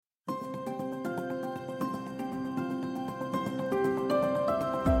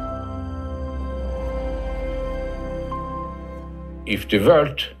if the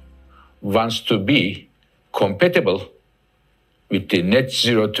world wants to be compatible with the net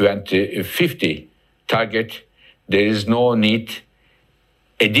zero 2050 target, there is no need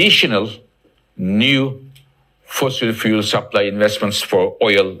additional new fossil fuel supply investments for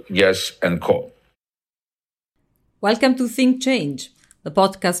oil, gas, and coal. Welcome to Think Change, the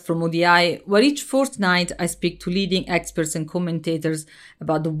podcast from ODI, where each fortnight I speak to leading experts and commentators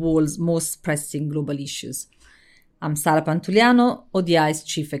about the world's most pressing global issues. I'm Sara Pantuliano, ODI's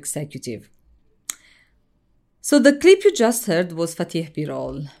Chief Executive. So the clip you just heard was Fatih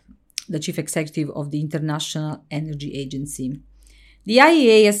Birol, the Chief Executive of the International Energy Agency. The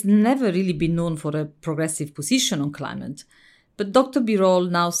IEA has never really been known for a progressive position on climate, but Dr. Birol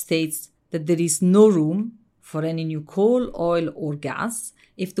now states that there is no room for any new coal, oil or gas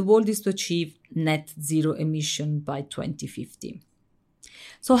if the world is to achieve net zero emission by 2050.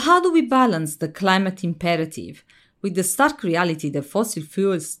 So how do we balance the climate imperative with the stark reality that fossil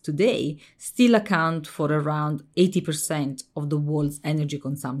fuels today still account for around 80% of the world's energy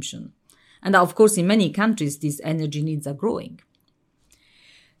consumption? And of course, in many countries, these energy needs are growing.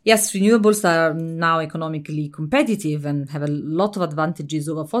 Yes, renewables are now economically competitive and have a lot of advantages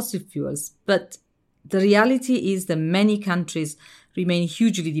over fossil fuels, but the reality is that many countries remain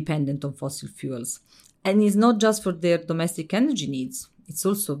hugely dependent on fossil fuels. And it's not just for their domestic energy needs. It's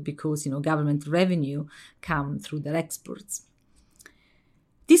also because, government revenue comes through their exports.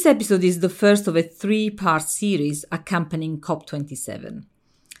 This episode is the first of a 3-part series accompanying COP27.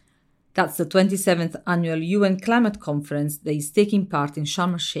 That's the 27th annual UN Climate Conference that is taking part in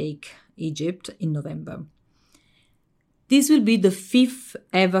Sharm el-Sheikh, Egypt, in November. This will be the 5th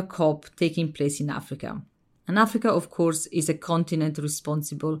ever COP taking place in Africa. And Africa, of course, is a continent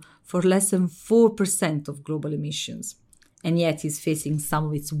responsible for less than 4% of global emissions, and yet is facing some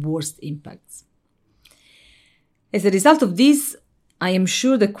of its worst impacts. As a result of this, I am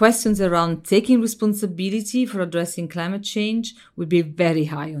sure the questions around taking responsibility for addressing climate change will be very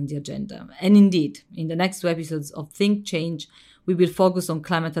high on the agenda. And indeed, in the next 2 episodes of Think Change, we will focus on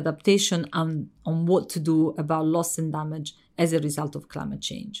climate adaptation and on what to do about loss and damage as a result of climate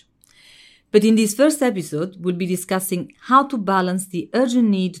change. But in this first episode, we'll be discussing how to balance the urgent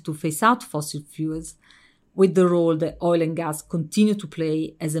need to phase out fossil fuels with the role that oil and gas continue to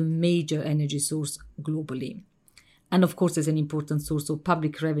play as a major energy source globally. And of course, as an important source of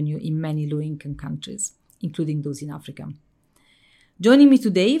public revenue in many low-income countries, including those in Africa. Joining me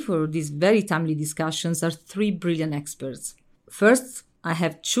today for these very timely discussions are 3 brilliant experts. First, I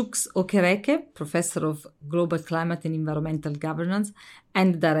have Chuks Okereke, Professor of Global Climate and Environmental Governance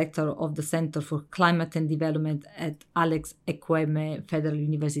and Director of the Center for Climate and Development at Alex Ekwueme Federal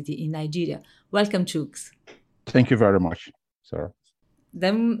University in Nigeria. Welcome, Chuks. Thank you very much, Sarah.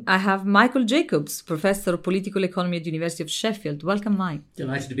 Then I have Michael Jacobs, Professor of Political Economy at the University of Sheffield. Welcome, Mike.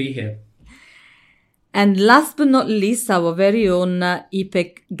 Delighted to be here. And last but not least, our very own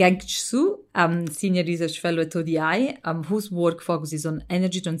Ipek Gengsu, Senior Research Fellow at ODI, whose work focuses on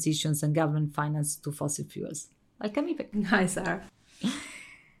energy transitions and government finance to fossil fuels. Welcome, Ipek. Hi, Sarah.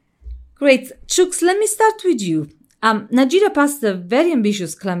 Great. Chuks, let me start with you. Nigeria passed a very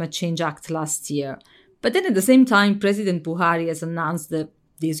ambitious Climate Change Act last year. But then at the same time, President Buhari has announced that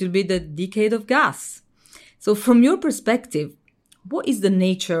this will be the decade of gas. So from your perspective, what is the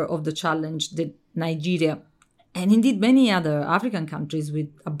nature of the challenge that Nigeria, and indeed many other African countries with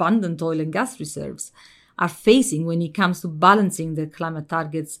abundant oil and gas reserves, are facing when it comes to balancing their climate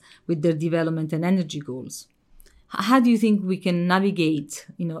targets with their development and energy goals? How do you think we can navigate,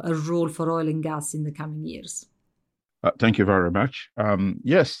 a role for oil and gas in the coming years? Thank you very much.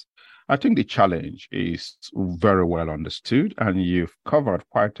 Yes, I think the challenge is very well understood, and you've covered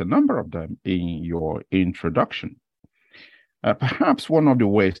quite a number of them in your introduction. Perhaps one of the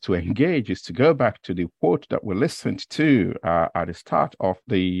ways to engage is to go back to the quote that we listened to at the start of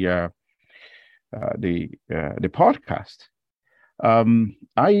the podcast.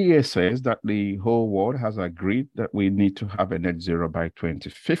 IEA says that the whole world has agreed that we need to have a net zero by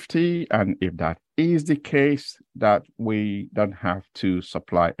 2050, and if that is the case, that we don't have to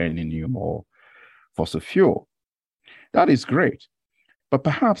supply any new more fossil fuel. That is great. But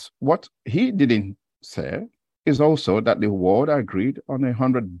perhaps what he didn't say is also that the world agreed on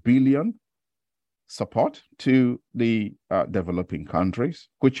 100 billion support to the developing countries,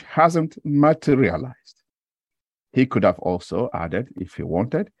 which hasn't materialized. He could have also added, if he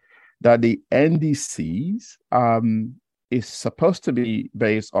wanted, that the NDCs is supposed to be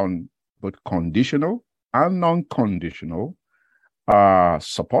based on both conditional and non-conditional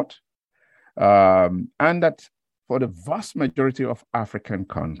support, and that for the vast majority of African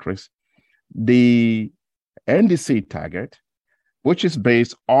countries, the NDC target which is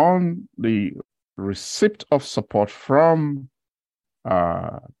based on the receipt of support from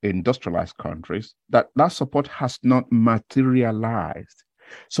industrialized countries, that support has not materialized.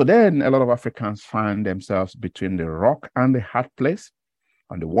 So then a lot of Africans find themselves between the rock and the hard place.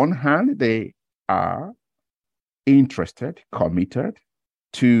 On the one hand, they are interested, committed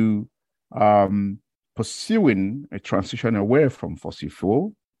to pursuing a transition away from fossil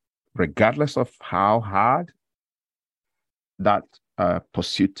fuel, regardless of how hard that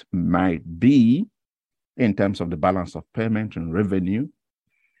pursuit might be in terms of the balance of payment and revenue.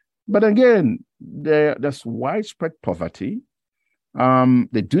 But again, there's widespread poverty.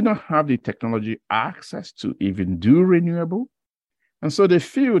 They do not have the technology access to even do renewable. And so they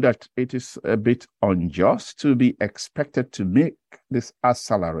feel that it is a bit unjust to be expected to make this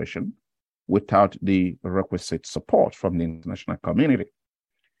acceleration without the requisite support from the international community.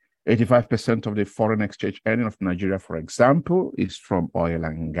 85% of the foreign exchange earning of Nigeria, for example, is from oil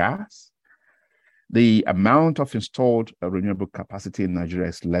and gas. The amount of installed renewable capacity in Nigeria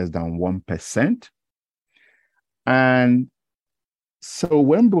is less than 1%. And so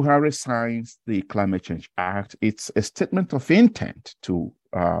when Buhari signs the Climate Change Act, it's a statement of intent to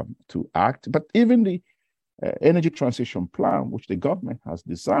act. But even the energy transition plan, which the government has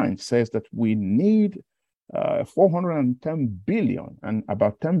designed, says that we need 410 billion and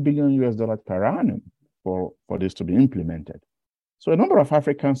about $10 billion per annum for this to be implemented. So a number of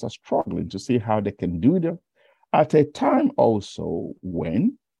Africans are struggling to see how they can do that at a time also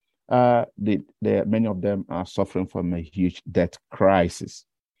when many of them are suffering from a huge debt crisis.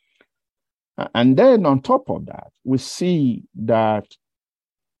 And then on top of that, we see that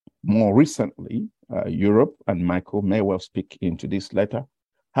more recently, Europe, and Michael may well speak into this later,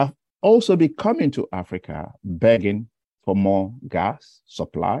 have also been coming to Africa begging for more gas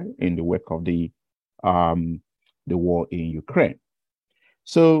supply in the wake of the war in Ukraine.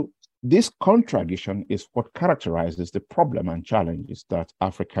 So this contradiction is what characterizes the problem and challenges that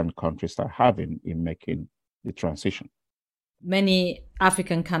African countries are having in making the transition. Many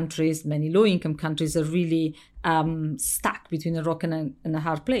African countries, many low-income countries are really stuck between a rock and a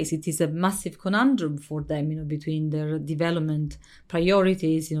hard place. It is a massive conundrum for them, between their development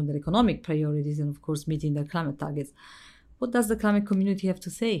priorities, their economic priorities, and of course meeting their climate targets. What does the climate community have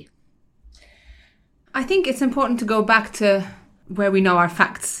to say? I think it's important to go back to where we know our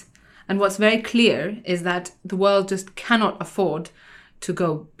facts. And what's very clear is that the world just cannot afford to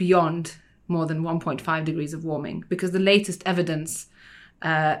go beyond more than 1.5 degrees of warming, because the latest evidence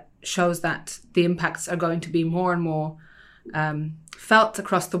shows that the impacts are going to be more and more felt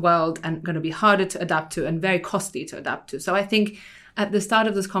across the world and going to be harder to adapt to and very costly to adapt to. So I think at the start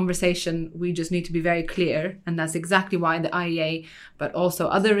of this conversation, we just need to be very clear. And that's exactly why the IEA, but also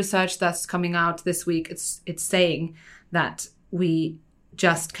other research that's coming out this week, it's saying that we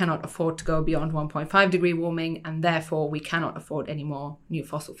just cannot afford to go beyond 1.5 degree warming, and therefore we cannot afford any more new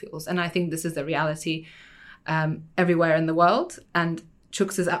fossil fuels. And I think this is the reality everywhere in the world. And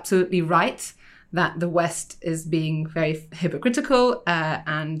Chuks is absolutely right that the West is being very hypocritical.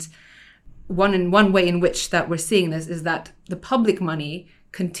 And one way in which that we're seeing this is that the public money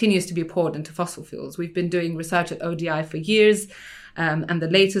continues to be poured into fossil fuels. We've been doing research at ODI for years. And the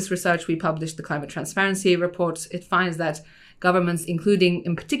latest research we published, the Climate Transparency Report, it finds that governments, including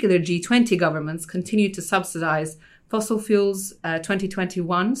in particular G20 governments, continue to subsidize fossil fuels.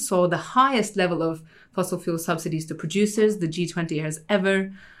 2021 saw the highest level of fossil fuel subsidies to producers the G20 has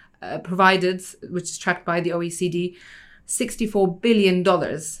ever provided, which is tracked by the OECD, $64 billion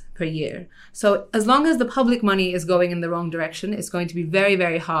per year. So as long as the public money is going in the wrong direction, it's going to be very,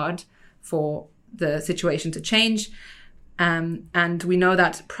 very hard for the situation to change. And we know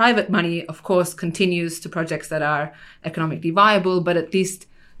that private money, of course, continues to projects that are economically viable, but at least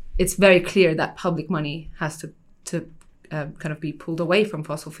it's very clear that public money has to kind of be pulled away from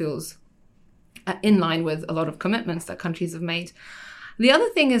fossil fuels in line with a lot of commitments that countries have made. The other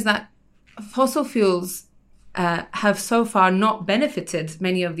thing is that fossil fuels have so far not benefited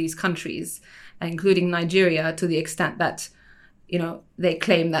many of these countries, including Nigeria, to the extent that they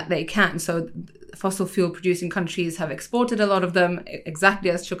claim that they can. So fossil fuel producing countries have exported a lot of them. Exactly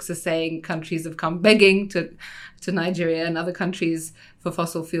as Chuks is saying, countries have come begging to Nigeria and other countries for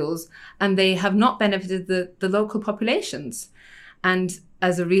fossil fuels, and they have not benefited the local populations. And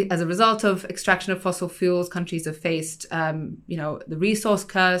as a result of extraction of fossil fuels, countries have faced, the resource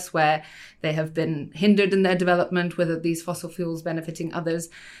curse, where they have been hindered in their development, whether these fossil fuels benefiting others.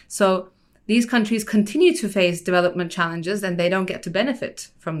 So these countries continue to face development challenges, and they don't get to benefit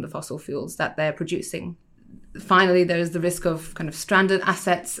from the fossil fuels that they're producing. Finally, there is the risk of kind of stranded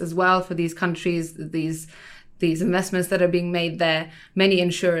assets as well for these countries. These these investments that are being made there, many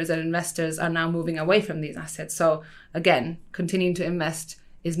insurers and investors are now moving away from these assets. So again, continuing to invest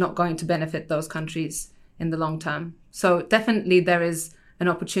is not going to benefit those countries in the long term. So definitely there is an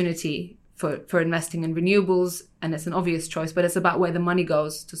opportunity for investing in renewables, and it's an obvious choice, but it's about where the money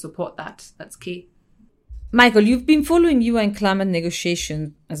goes to support that. That's key. Michael, you've been following UN climate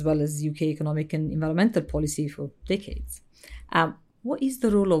negotiations as well as UK economic and environmental policy for decades. What is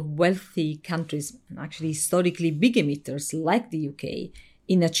the role of wealthy countries, and actually historically big emitters like the UK,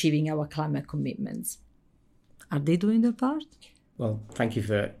 in achieving our climate commitments? Are they doing their part? Well, thank you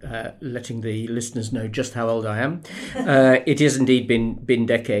for letting the listeners know just how old I am. It has indeed been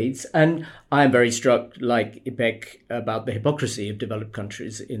decades, and I am very struck, like Ipek, about the hypocrisy of developed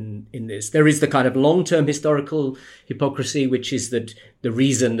countries in this. There is the kind of long-term historical hypocrisy, which is that the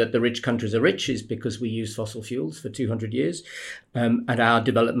reason that the rich countries are rich is because we use fossil fuels for 200 years, and our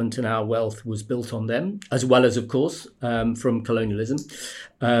development and our wealth was built on them, as well as, of course, from colonialism,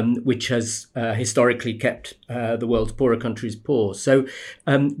 which has historically kept the world's poorer countries poor. So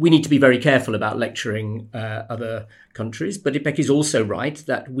we need to be very careful about lecturing other countries. But Ipek is also right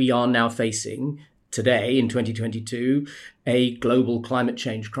that we are now facing today in 2022 a global climate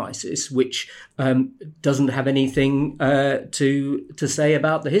change crisis, which doesn't have anything to say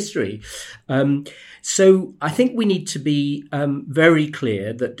about the history. So I think we need to be very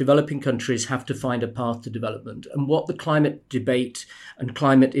clear that developing countries have to find a path to development, and what the climate debate and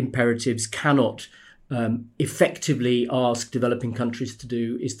climate imperatives cannot effectively ask developing countries to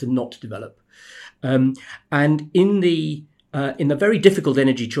do is to not develop. And in the very difficult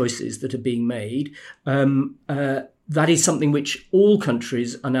energy choices that are being made, that is something which all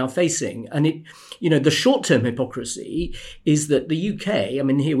countries are now facing. And the short-term hypocrisy is that the UK, I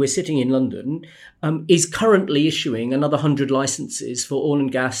mean, here we're sitting in London, is currently issuing another 100 licenses for oil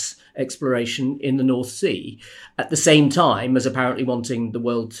and gas exploration in the North Sea, at the same time as apparently wanting the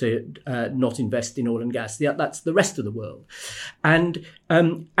world to not invest in oil and gas. That's the rest of the world. And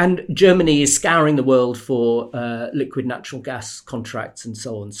Germany is scouring the world for liquid natural gas contracts and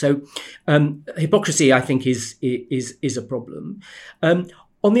so on. So hypocrisy, I think, is a problem.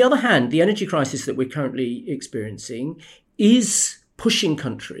 On the other hand, the energy crisis that we're currently experiencing is pushing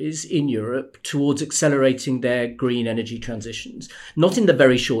countries in Europe towards accelerating their green energy transitions, not in the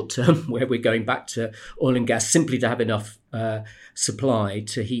very short term where we're going back to oil and gas simply to have enough supply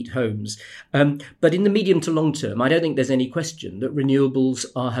to heat homes. But in the medium to long term, I don't think there's any question that renewables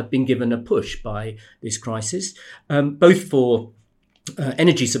have been given a push by this crisis, both for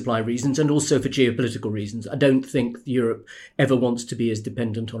energy supply reasons and also for geopolitical reasons. I don't think Europe ever wants to be as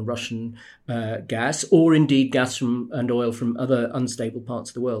dependent on Russian gas, or indeed gas and oil from other unstable parts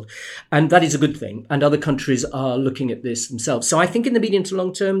of the world. And that is a good thing. And other countries are looking at this themselves. So I think in the medium to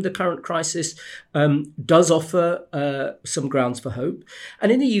long term, the current crisis does offer some grounds for hope.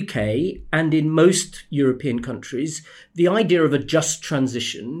 And in the UK and in most European countries, the idea of a just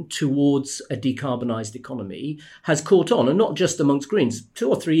transition towards a decarbonised economy has caught on, and not just amongst Greens. 2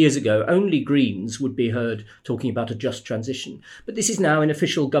 or 3 years ago, only Greens would be heard talking about a just transition. But this is now in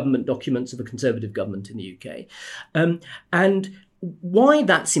official government documents of a Conservative government in the UK. And why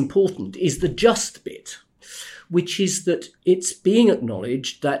that's important is the just bit, which is that it's being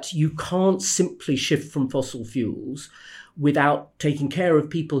acknowledged that you can't simply shift from fossil fuels without taking care of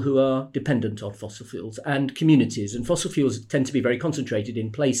people who are dependent on fossil fuels and communities. And fossil fuels tend to be very concentrated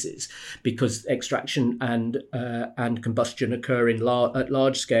in places because extraction and combustion occur at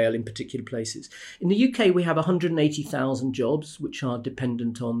large scale in particular places. In the UK, we have 180,000 jobs which are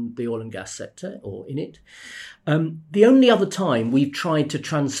dependent on the oil and gas sector or in it. The only other time we've tried to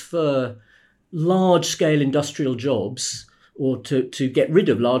transfer large-scale industrial jobs or to get rid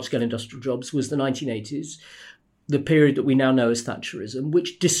of large-scale industrial jobs was the 1980s. The period that we now know as Thatcherism,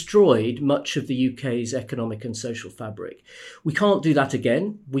 which destroyed much of the UK's economic and social fabric. We can't do that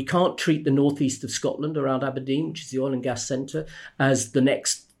again. We can't treat the northeast of Scotland around Aberdeen, which is the oil and gas centre, as the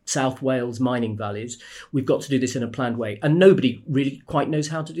next South Wales mining valleys. We've got to do this in a planned way. And nobody really quite knows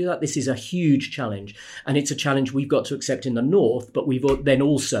how to do that. This is a huge challenge. And it's a challenge we've got to accept in the north, but we've then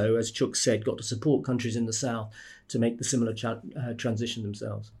also, as Chuck said, got to support countries in the south to make the similar transition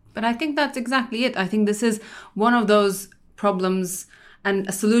themselves. But I think that's exactly it. I think this is one of those problems and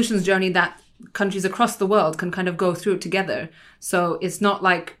a solutions journey that countries across the world can kind of go through together. So it's not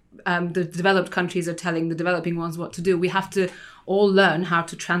like the developed countries are telling the developing ones what to do. We have to all learn how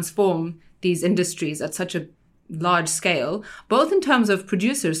to transform these industries at such a large scale, both in terms of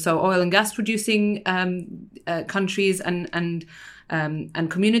producers, so oil and gas producing countries and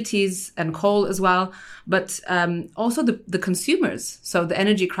communities and coal as well, but also the consumers. So the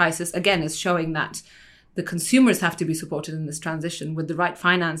energy crisis, again, is showing that the consumers have to be supported in this transition with the right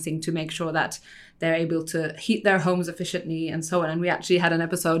financing to make sure that they're able to heat their homes efficiently and so on. And we actually had an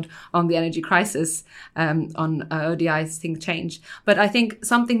episode on the energy crisis on ODI's Think Change. But I think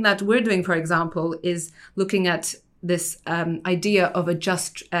something that we're doing, for example, is looking at this idea of a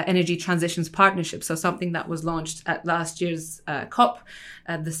just energy transitions partnership. So something that was launched at last year's COP,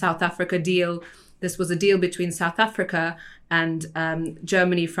 the South Africa deal. This was a deal between South Africa and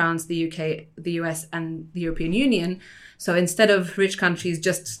Germany, France, the UK, the US, and the European Union. So instead of rich countries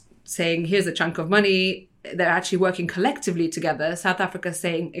just saying, here's a chunk of money, they're actually working collectively together. South Africa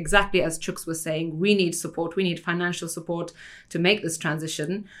saying exactly as Chooks was saying, we need support, we need financial support to make this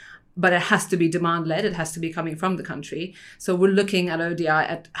transition. But it has to be demand-led. It has to be coming from the country. So we're looking at ODI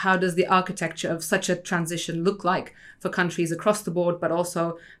at how does the architecture of such a transition look like for countries across the board, but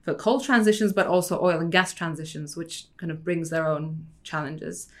also for coal transitions, but also oil and gas transitions, which kind of brings their own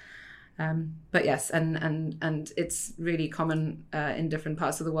challenges. But yes, and it's really common in different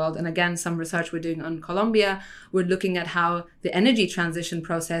parts of the world. And again, some research we're doing on Colombia, we're looking at how the energy transition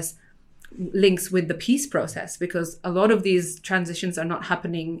process links with the peace process, because a lot of these transitions are not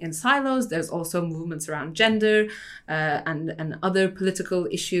happening in silos. There's also movements around gender and other political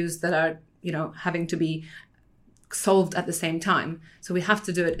issues that are, having to be solved at the same time. So we have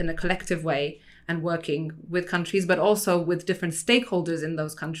to do it in a collective way and working with countries, but also with different stakeholders in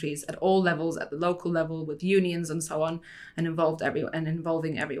those countries at all levels, at the local level, with unions and so on, and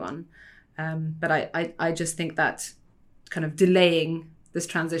involving everyone. But I just think that kind of delaying this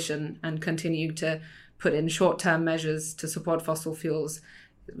transition and continue to put in short-term measures to support fossil fuels,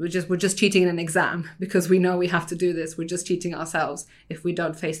 we're just cheating in an exam, because we know we have to do this. We're just cheating ourselves if we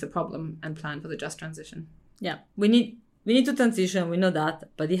don't face the problem and plan for the just transition. Yeah, we need to transition, we know that,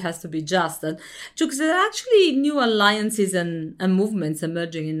 but it has to be just. And Chooks, there are actually new alliances and movements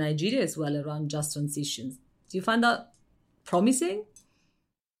emerging in Nigeria as well around just transitions. Do you find that promising?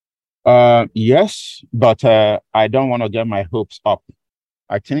 Yes, but I don't want to get my hopes up.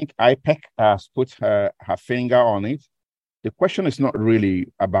 I think IPEC has put her finger on it. The question is not really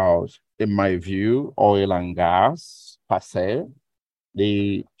about, in my view, oil and gas per se.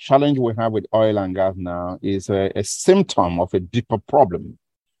 The challenge we have with oil and gas now is a symptom of a deeper problem.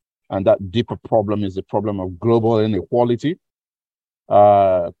 And that deeper problem is the problem of global inequality.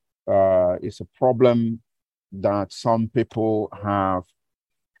 It's a problem that some people have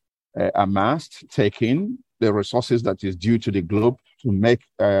amassed, taken the resources that is due to the globe to make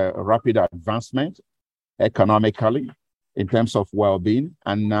rapid advancement economically in terms of well-being.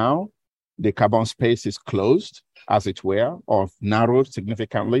 And now the carbon space is closed, as it were, or narrowed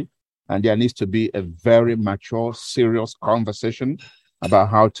significantly. And there needs to be a very mature, serious conversation about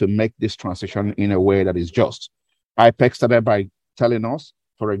how to make this transition in a way that is just. IPEC started by telling us,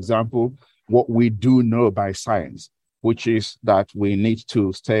 for example, what we do know by science, which is that we need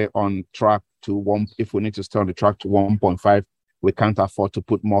to stay on track to one. If we need to stay on the track to 1.5, we can't afford to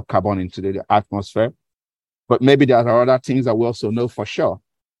put more carbon into the atmosphere. But maybe there are other things that we also know for sure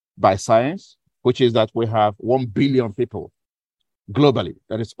by science, which is that we have 1 billion people globally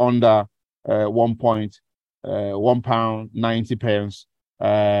that is under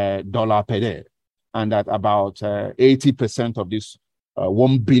 £1.90 dollar per day. And that about 80% of this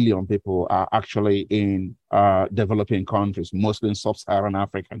 1 billion people are actually in developing countries, mostly in sub-Saharan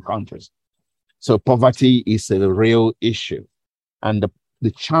African countries. So poverty is a real issue. And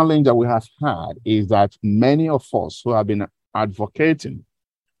the challenge that we have had is that many of us who have been advocating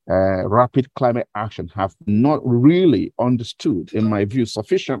rapid climate action have not really understood, in my view,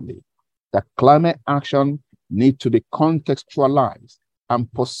 sufficiently that climate action needs to be contextualized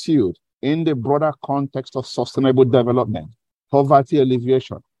and pursued in the broader context of sustainable development, poverty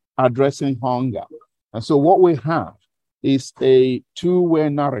alleviation, addressing hunger. And so what we have is a two-way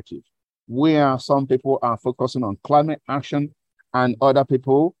narrative where some people are focusing on climate action and other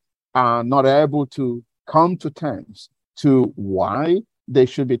people are not able to come to terms to why they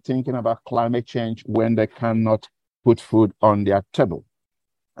should be thinking about climate change when they cannot put food on their table.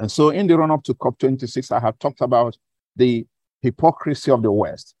 And so in the run-up to COP26, I have talked about the hypocrisy of the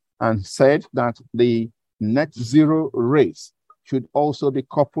West and said that the net zero race should also be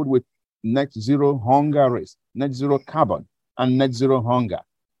coupled with net zero hunger race, net zero carbon, and net zero hunger.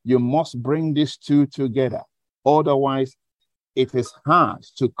 You must bring these two together. Otherwise, it is hard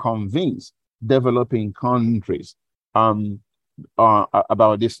to convince developing countries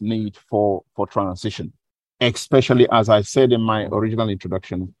about this need for transition, especially, as I said in my original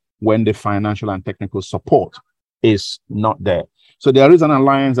introduction, when the financial and technical support is not there. So there is an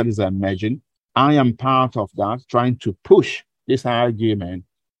alliance that is emerging. I am part of that, trying to push this argument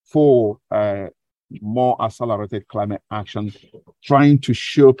for more accelerated climate action, trying to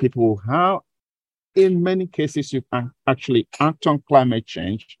show people how, in many cases, you can actually act on climate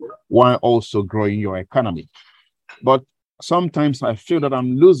change while also growing your economy. But sometimes I feel that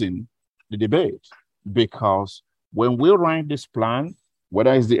I'm losing the debate, because when we write this plan,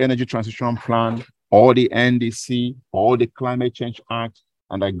 whether it's the Energy Transition Plan or the NDC or the Climate Change Act,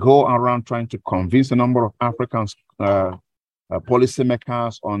 and I go around trying to convince a number of African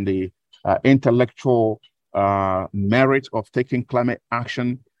policymakers on the intellectual merit of taking climate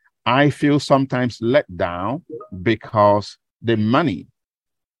action, I feel sometimes let down because the money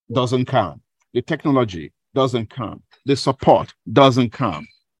doesn't come, the technology doesn't come, the support doesn't come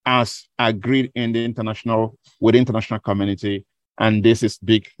as agreed in the international community, and this is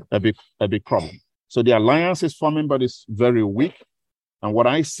a big problem. So the alliance is forming, but it's very weak. And what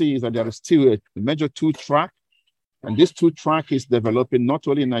I see is that there is still a major two-track, and this two-track is developing not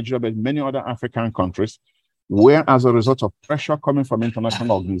only in Nigeria, but many other African countries, where as a result of pressure coming from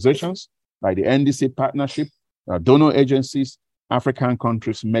international organizations like the NDC partnership, donor agencies, African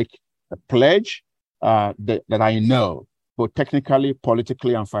countries make a pledge that I know, but technically,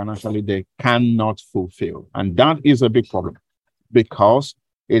 politically, and financially, they cannot fulfill. And that is a big problem, because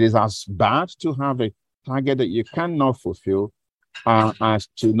it is as bad to have a target that you cannot fulfill as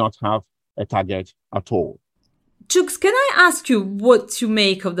to not have a target at all. Chuks, can I ask you what you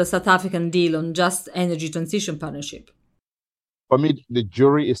make of the South African deal on just energy transition partnership? For me, the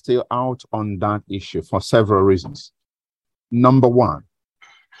jury is still out on that issue for several reasons. Number one,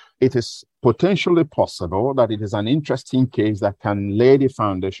 it is potentially possible that it is an interesting case that can lay the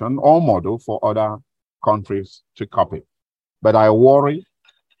foundation or model for other countries to copy. But I worry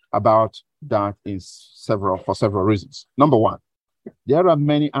about that for several reasons. Number one, there are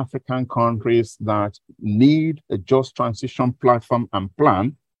many African countries that need a just transition platform and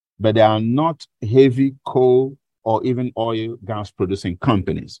plan, but they are not heavy coal or even oil gas producing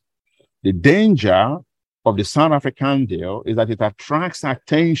companies. The danger of the South African deal is that it attracts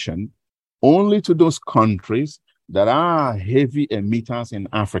attention only to those countries that are heavy emitters in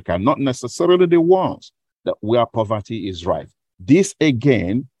Africa, not necessarily the ones where poverty is rife. This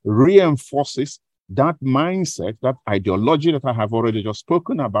again reinforces that mindset, that ideology that I have already just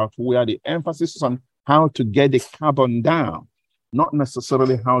spoken about, where the emphasis is on how to get the carbon down, not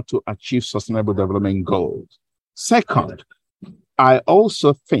necessarily how to achieve sustainable development goals. Second, I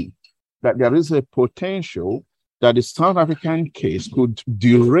also think that there is a potential that the South African case could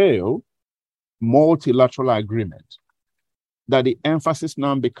derail multilateral agreement, that the emphasis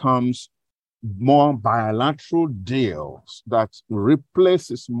now becomes more bilateral deals that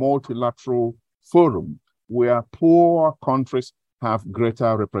replaces multilateral forum where poor countries have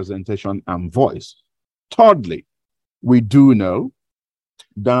greater representation and voice. Thirdly, we do know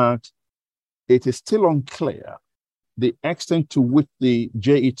that it is still unclear the extent to which the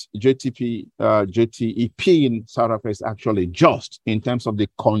JTEP in South Africa is actually just in terms of the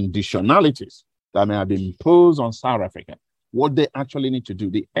conditionalities that may have been imposed on South Africa, what they actually need to do,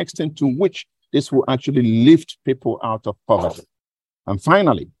 the extent to which this will actually lift people out of poverty. And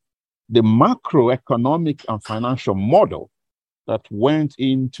finally, the macroeconomic and financial model that went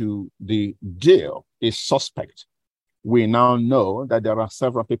into the deal is suspect. We now know that there are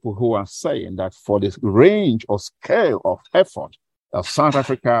several people who are saying that for this range or scale of effort that South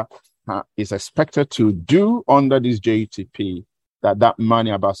Africa is expected to do under this JTP, that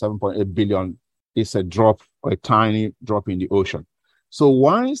money, about 7.8 billion, is a tiny drop in the ocean. So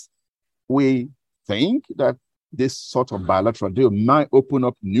once we think that this sort of bilateral deal might open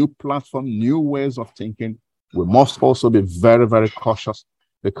up new platform, new ways of thinking, we must also be very, very cautious,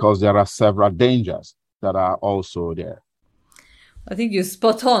 because there are several dangers that are also there. I think you're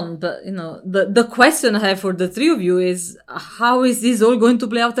spot on, but the question I have for the three of you is, how is this all going to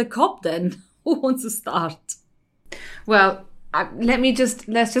play out at COP then? Who wants to start? Well,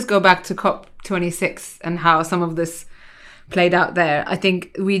 let's just go back to COP26 and how some of this played out there. I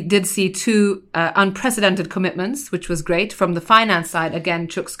think we did see two unprecedented commitments, which was great. From the finance side, again,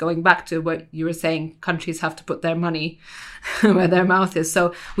 Chuks, going back to what you were saying, countries have to put their money where their mouth is.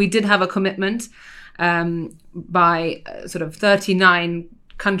 So we did have a commitment by sort of 39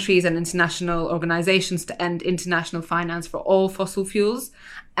 countries and international organizations to end international finance for all fossil fuels.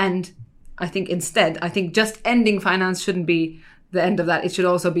 And I think just ending finance shouldn't be the end of that. It should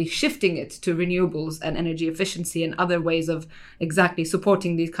also be shifting it to renewables and energy efficiency and other ways of exactly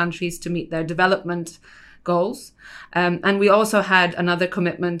supporting these countries to meet their development goals. And we also had another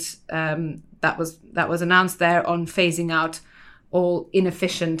commitment that was announced there on phasing out all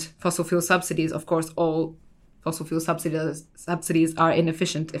inefficient fossil fuel subsidies. Of course, all fossil fuel subsidies are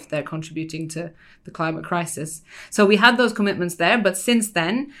inefficient if they're contributing to the climate crisis. So we had those commitments there, but since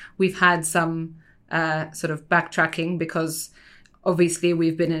then we've had some sort of backtracking because obviously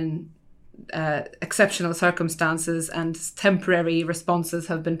we've been in exceptional circumstances and temporary responses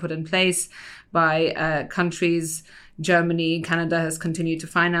have been put in place by countries. Germany, Canada has continued to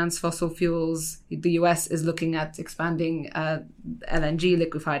finance fossil fuels. The US is looking at expanding LNG,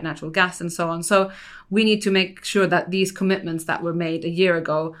 liquefied natural gas, and so on. So we need to make sure that these commitments that were made a year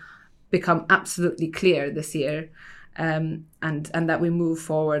ago become absolutely clear this year, and that we move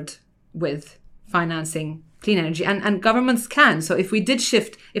forward with financing clean energy. And governments can. So if we did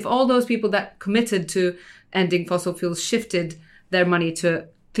shift, if all those people that committed to ending fossil fuels shifted their money to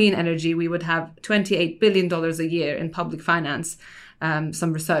clean energy, we would have $28 billion a year in public finance.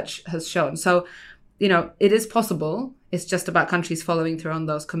 Some research has shown. So, it is possible. It's just about countries following through on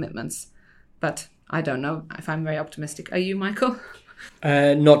those commitments. But I don't know if I'm very optimistic. Are you, Michael?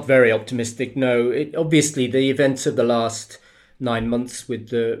 Not very optimistic, no. Obviously, the events of the last 9 months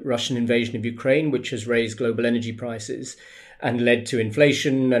with the Russian invasion of Ukraine, which has raised global energy prices and led to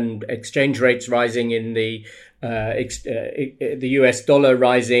inflation and exchange rates rising in the US dollar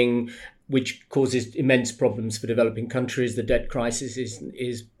rising, which causes immense problems for developing countries. The debt crisis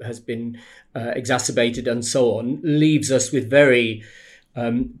has been exacerbated and so on, leaves us with very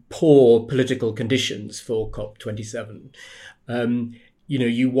poor political conditions for COP27.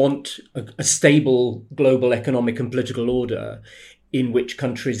 You want a stable global economic and political order in which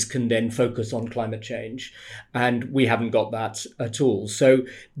countries can then focus on climate change. And we haven't got that at all. So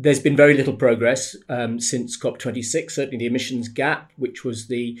there's been very little progress since COP26, certainly the emissions gap, which was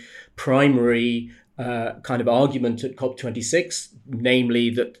the primary kind of argument at COP26, namely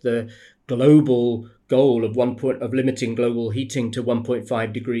that the global goal of limiting global heating to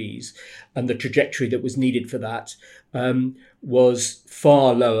 1.5 degrees and the trajectory that was needed for that was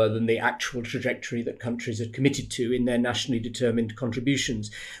far lower than the actual trajectory that countries had committed to in their nationally determined contributions.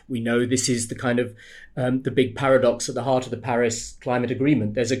 We know this is the kind of the big paradox at the heart of the Paris Climate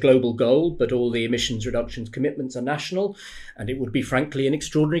Agreement. There's a global goal, but all the emissions reductions commitments are national. And it would be, frankly, an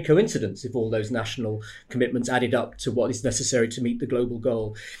extraordinary coincidence if all those national commitments added up to what is necessary to meet the global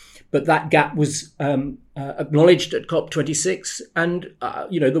goal. But that gap was acknowledged at COP26. And,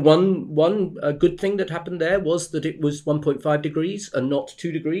 the one good thing that happened there was that it was 1.5 degrees and not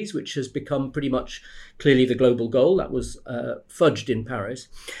 2 degrees, which has become pretty much clearly the global goal. That was fudged in Paris.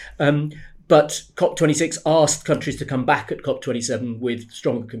 But COP26 asked countries to come back at COP27 with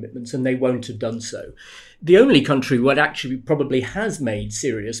stronger commitments, and they won't have done so. The only country that actually probably has made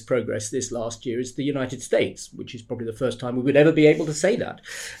serious progress this last year is the United States, which is probably the first time we would ever be able to say that.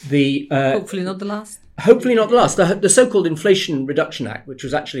 Hopefully not the last. Hopefully not the last. The so-called Inflation Reduction Act, which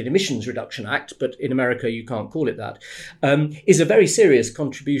was actually an Emissions Reduction Act, but in America you can't call it that, is a very serious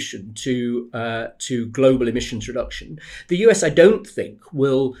contribution to global emissions reduction. The US, I don't think,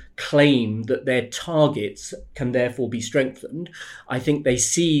 will claim that their targets can therefore be strengthened. I think they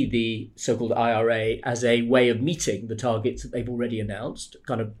see the so-called IRA as a way of meeting the targets that they've already announced,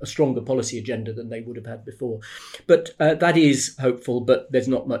 kind of a stronger policy agenda than they would have had before. But that is hopeful, but there's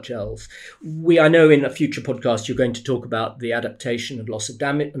not much else. I know in a future podcast you're going to talk about the adaptation and loss and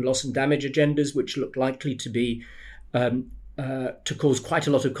damage agendas, which look likely to be to cause quite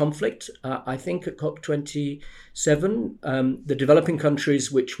a lot of conflict. I think at COP27, the developing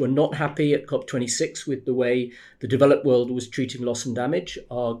countries which were not happy at COP26 with the way the developed world was treating loss and damage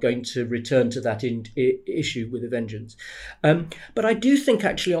are going to return to that issue with a vengeance. But I do think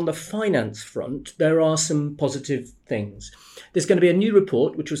actually on the finance front, there are some positive things. There's going to be a new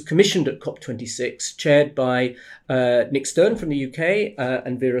report which was commissioned at COP26, chaired by Nick Stern from the UK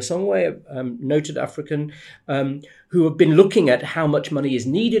and Vera Songwe, a noted African, who have been looking at how much money is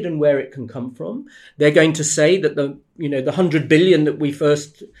needed and where it can come from. They're going to say that the 100 billion that we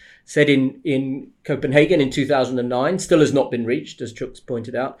first said in Copenhagen in 2009 still has not been reached, as Chuck's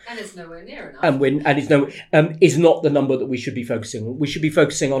pointed out. And it's nowhere near enough. And is not the number that we should be focusing on. We should be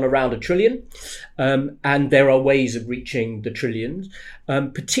focusing on around $1 trillion. And there are ways of reaching the trillions,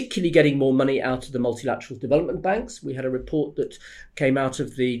 particularly getting more money out of the multilateral development banks. We had a report that came out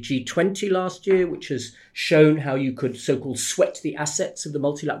of the G20 last year, which has shown how you could so-called sweat the assets of the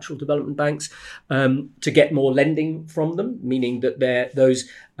multilateral development banks to get more lending from them, meaning that those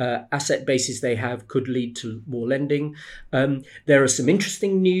asset bases they have could lead to more lending. There are some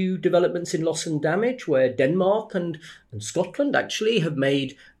interesting new developments in loss and damage where Denmark and Scotland actually have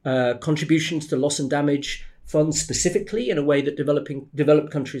made contributions to loss and damage funds specifically in a way that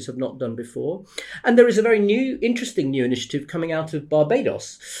developed countries have not done before. And there is a very interesting new initiative coming out of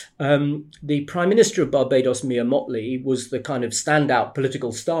Barbados. The Prime Minister of Barbados, Mia Mottley, was the kind of standout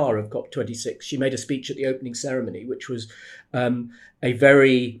political star of COP26. She made a speech at the opening ceremony, which was a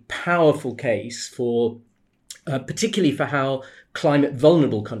very powerful case for, particularly for how climate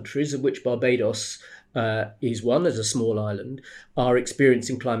vulnerable countries, of which Barbados is one as a small island, are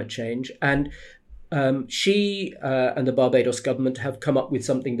experiencing climate change. And she and the Barbados government have come up with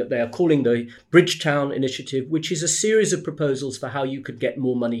something that they are calling the Bridgetown Initiative, which is a series of proposals for how you could get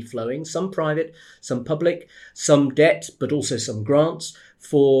more money flowing, some private, some public, some debt, but also some grants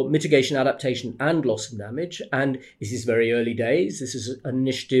for mitigation, adaptation and loss and damage. And this is very early days. This is an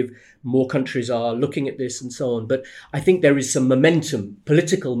initiative. More countries are looking at this and so on. But I think there is some momentum,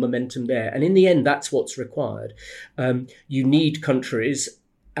 political momentum there. And in the end, that's what's required. You need countries.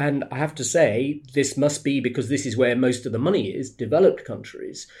 And I have to say, this must be because this is where most of the money is, developed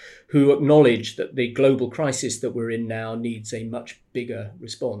countries who acknowledge that the global crisis that we're in now needs a much bigger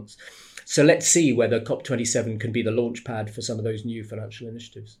response. So let's see whether COP27 can be the launch pad for some of those new financial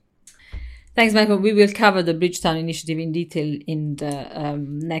initiatives. Thanks, Michael. We will cover the Bridgetown Initiative in detail in the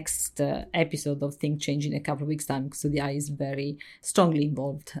next episode of Think Change in a couple of weeks' time, because ODI is very strongly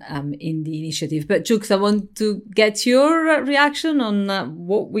involved in the initiative. But Chooks, I want to get your reaction on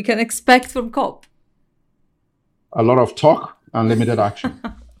what we can expect from COP. A lot of talk and limited action.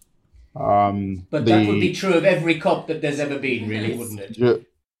 But that would be true of every COP that there's ever been, really, wouldn't it?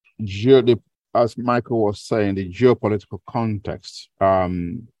 As Michael was saying, the geopolitical context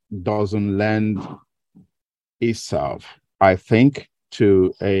doesn't lend itself, I think,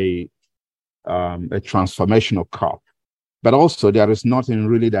 to a transformational COP. But also, there is nothing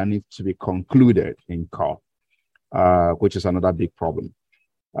really that needs to be concluded in COP, which is another big problem.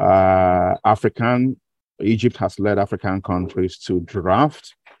 Egypt has led African countries to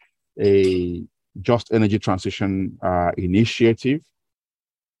draft a just energy transition initiative.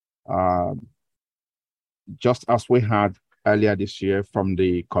 Just as we had earlier this year from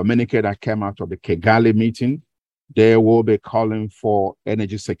the communique that came out of the Kigali meeting, they will be calling for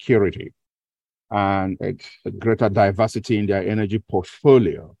energy security and a greater diversity in their energy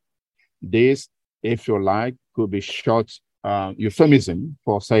portfolio. This, if you like, could be short euphemism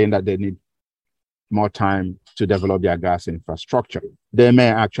for saying that they need more time to develop their gas infrastructure. They may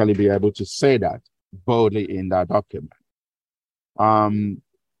actually be able to say that boldly in that document.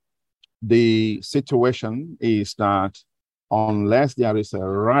 The situation is that unless there is a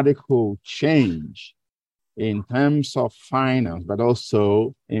radical change in terms of finance, but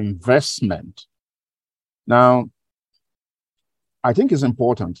also investment. Now, I think it's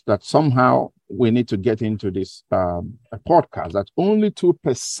important that somehow we need to get into this podcast that only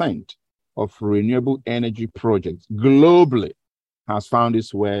 2% of renewable energy projects globally has found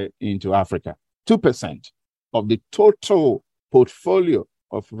its way into Africa. 2% of the total portfolio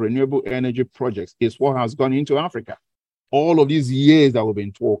of renewable energy projects is what has gone into Africa. All of these years that we've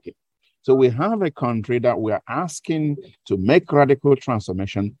been talking. So we have a country that we are asking to make radical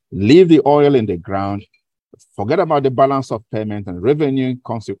transformation, leave the oil in the ground, forget about the balance of payment and revenue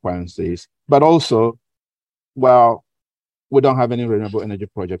consequences, but also, well, we don't have any renewable energy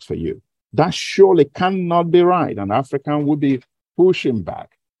projects for you. That surely cannot be right. And African would be pushing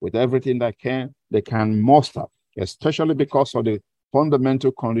back with everything they can muster, especially because of the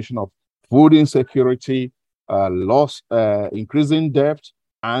fundamental condition of food insecurity, increasing debt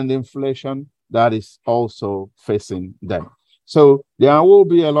and inflation that is also facing them. So there will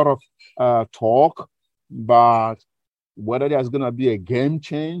be a lot of talk, but whether there's going to be a game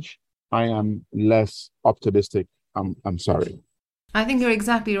change, I am less optimistic. I'm sorry. I think you're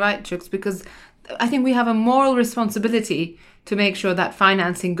exactly right, Chooks, because I think we have a moral responsibility to make sure that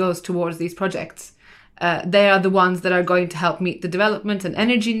financing goes towards these projects. They are the ones that are going to help meet the development and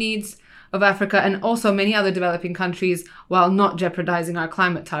energy needs of Africa and also many other developing countries while not jeopardizing our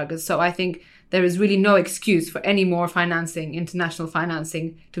climate targets. So I think there is really no excuse for any more financing, international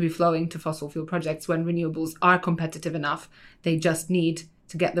financing, to be flowing to fossil fuel projects when renewables are competitive enough. They just need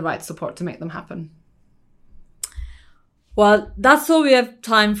to get the right support to make them happen. Well, that's all we have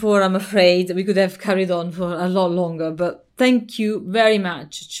time for, I'm afraid. We could have carried on for a lot longer, but thank you very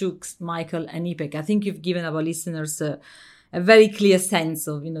much, Chooks, Michael and Ipek. I think you've given our listeners a very clear sense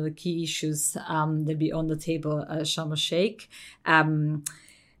of, the key issues that be on the table at Sharm el-Sheikh.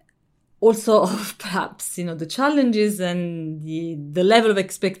 Also, perhaps, the challenges and the level of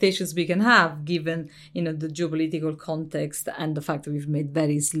expectations we can have given, the geopolitical context and the fact that we've made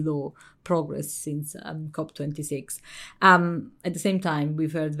very slow progress since COP26. At the same time,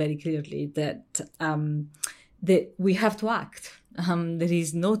 we've heard very clearly that that we have to act. There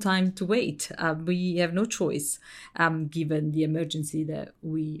is no time to wait. We have no choice, given the emergency that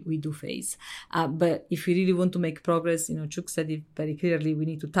we do face. But if we really want to make progress, Chuck said it very clearly, we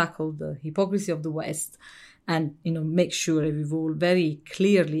need to tackle the hypocrisy of the West and, make sure that we've all very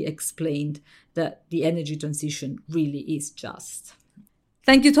clearly explained that the energy transition really is just.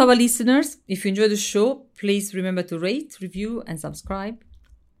 Thank you to our listeners. If you enjoyed the show, please remember to rate, review, and subscribe.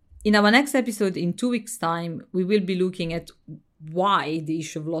 In our next episode, in 2 weeks' time, we will be looking at why the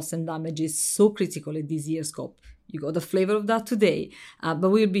issue of loss and damage is so critical at this year's COP. You got a flavor of that today, but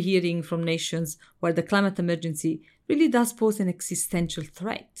we'll be hearing from nations where the climate emergency really does pose an existential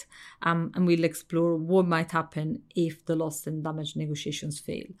threat, and we'll explore what might happen if the loss and damage negotiations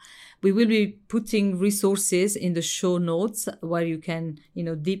fail. We will be putting resources in the show notes where you can,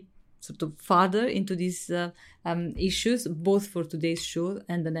 deep sort of further into these issues, both for today's show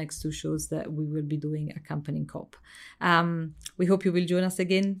and the next 2 shows that we will be doing accompanying COP. We hope you will join us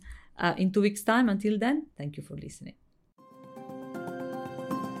again in 2 weeks' time. Until then, thank you for listening.